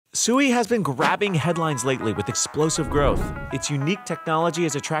SUI has been grabbing headlines lately with explosive growth. Its unique technology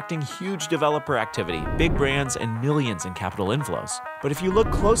is attracting huge developer activity, big brands, and millions in capital inflows. But if you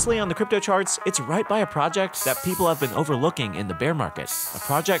look closely on the crypto charts, it's right by a project that people have been overlooking in the bear market, a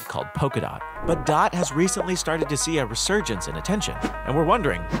project called Polkadot. But DOT has recently started to see a resurgence in attention, and we're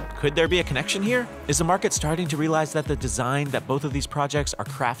wondering, could there be a connection here? Is the market starting to realize that the design that both of these projects are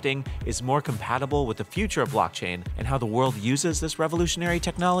crafting is more compatible with the future of blockchain and how the world uses this revolutionary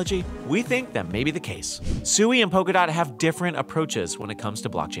technology? We think that may be the case. SUI and Polkadot have different approaches when it comes to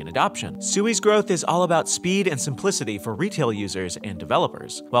blockchain adoption. SUI's growth is all about speed and simplicity for retail users and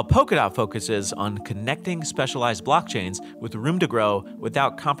developers, while Polkadot focuses on connecting specialized blockchains with room to grow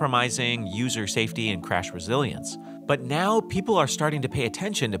without compromising user safety and crash resilience. But now people are starting to pay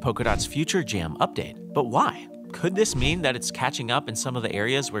attention to Polkadot's future JAM update. But why? Could this mean that it's catching up in some of the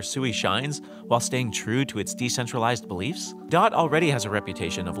areas where SUI shines while staying true to its decentralized beliefs? DOT already has a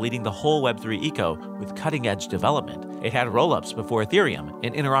reputation of leading the whole Web3 eco with cutting-edge development. It had rollups before Ethereum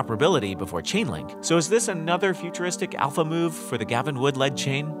and interoperability before Chainlink. So is this another futuristic alpha move for the Gavin Wood-led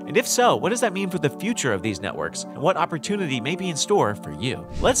chain? And if so, what does that mean for the future of these networks, and what opportunity may be in store for you?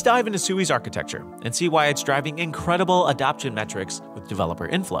 Let's dive into SUI's architecture and see why it's driving incredible adoption metrics with developer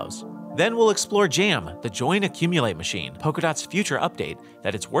inflows. Then we'll explore JAM, the Join Accumulate machine, Polkadot's future update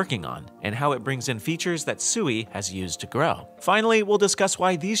that it's working on, and how it brings in features that SUI has used to grow. Finally, we'll discuss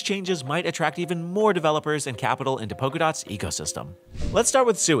why these changes might attract even more developers and capital into Polkadot's ecosystem. Let's start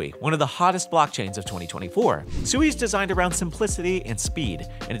with SUI, one of the hottest blockchains of 2024. SUI is designed around simplicity and speed,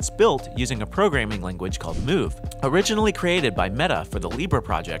 and it's built using a programming language called Move. Originally created by Meta for the Libra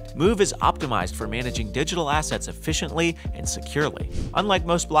project, Move is optimized for managing digital assets efficiently and securely. Unlike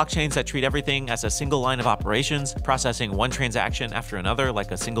most blockchains that treat everything as a single line of operations, processing one transaction after another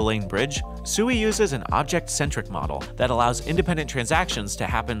like a single-lane bridge, SUI uses an object-centric model that allows independent transactions to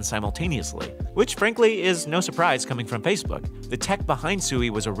happen simultaneously, which frankly is no surprise coming from Facebook. The tech behind SUI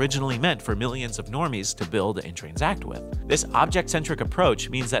was originally meant for millions of normies to build and transact with. This object-centric approach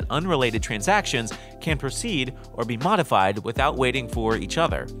means that unrelated transactions can proceed or be modified without waiting for each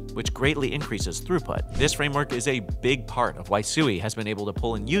other, which greatly increases throughput. This framework is a big part of why SUI has been able to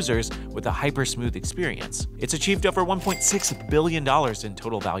pull in users with a hyper-smooth experience. It's achieved over $1.6 billion in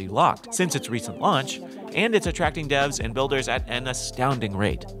total value locked since its recent launch, and it's attracting devs and builders at an astounding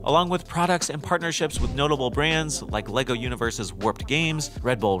rate, along with products and partnerships with notable brands like LEGO Universe's Warped Games,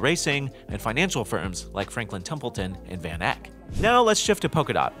 Red Bull Racing, and financial firms like Franklin Templeton and Van Eck. Now let's shift to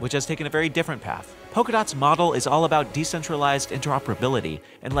Polkadot, which has taken a very different path. Polkadot's model is all about decentralized interoperability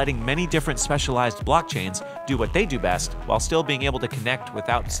and letting many different specialized blockchains do what they do best while still being able to connect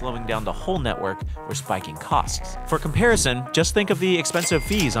without slowing down the whole network or spiking costs. For comparison, just think of the expensive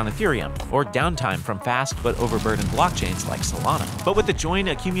fees on Ethereum or downtime from fast but overburdened blockchains like Solana. But with the Join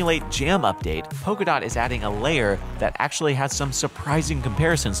Accumulate JAM update, Polkadot is adding a layer that actually has some surprising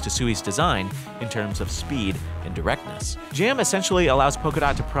comparisons to SUI's design in terms of speed and directness. JAM essentially allows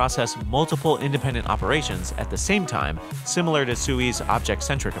Polkadot to process multiple independent operations at the same time, similar to SUI's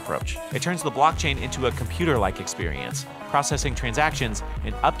object-centric approach. It turns the blockchain into a computer-like experience, processing transactions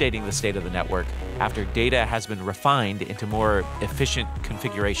and updating the state of the network after data has been refined into more efficient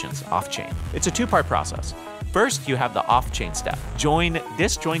configurations off-chain. It's a two-part process. First, you have the off-chain step. Join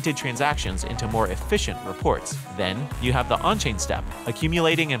disjointed transactions into more efficient reports. Then, you have the on-chain step,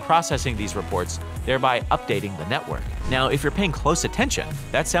 accumulating and processing these reports, thereby updating the network. Now, if you're paying close attention,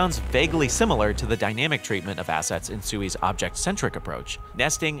 that sounds vaguely similar to the dynamic treatment of assets in SUI's object-centric approach,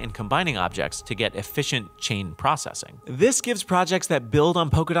 nesting and combining objects to get efficient chain processing. This gives projects that build on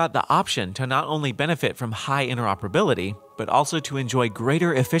Polkadot the option to not only benefit from high interoperability, but also to enjoy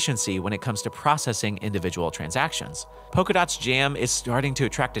greater efficiency when it comes to processing individual transactions. Polkadot's JAM is starting to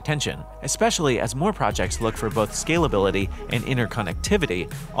attract attention, especially as more projects look for both scalability and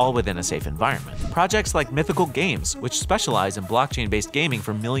interconnectivity, all within a safe environment. Projects like Mythical Games, which specialize in blockchain-based gaming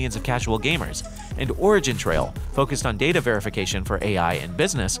for millions of casual gamers, and Origin Trail, focused on data verification for AI and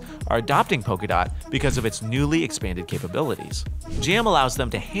business, are adopting Polkadot because of its newly expanded capabilities. JAM allows them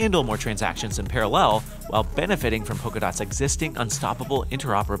to handle more transactions in parallel while benefiting from Polkadot's existing unstoppable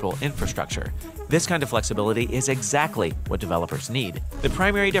interoperable infrastructure. This kind of flexibility is exactly what developers need. The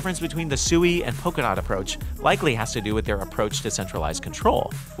primary difference between the SUI and Polkadot approach likely has to do with their approach to centralized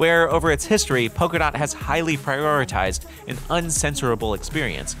control, where over its history, Polkadot has highly prioritized an uncensorable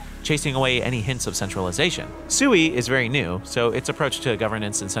experience, chasing away any hints of centralization. SUI is very new, so its approach to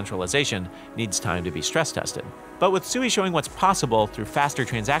governance and centralization needs time to be stress tested. But with SUI showing what's possible through faster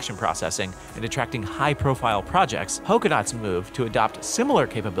transaction processing and attracting high-profile projects, Polkadot's move to adopt similar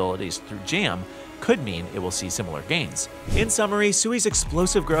capabilities through JAM could mean it will see similar gains. In summary, SUI's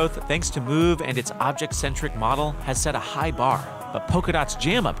explosive growth, thanks to Move and its object-centric model, has set a high bar. But Polkadot's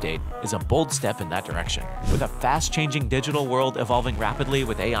JAM update is a bold step in that direction. With a fast-changing digital world evolving rapidly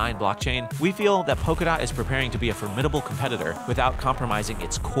with AI and blockchain, we feel that Polkadot is preparing to be a formidable competitor without compromising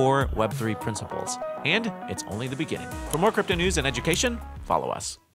its core Web3 principles. And it's only the beginning. For more crypto news and education, follow us.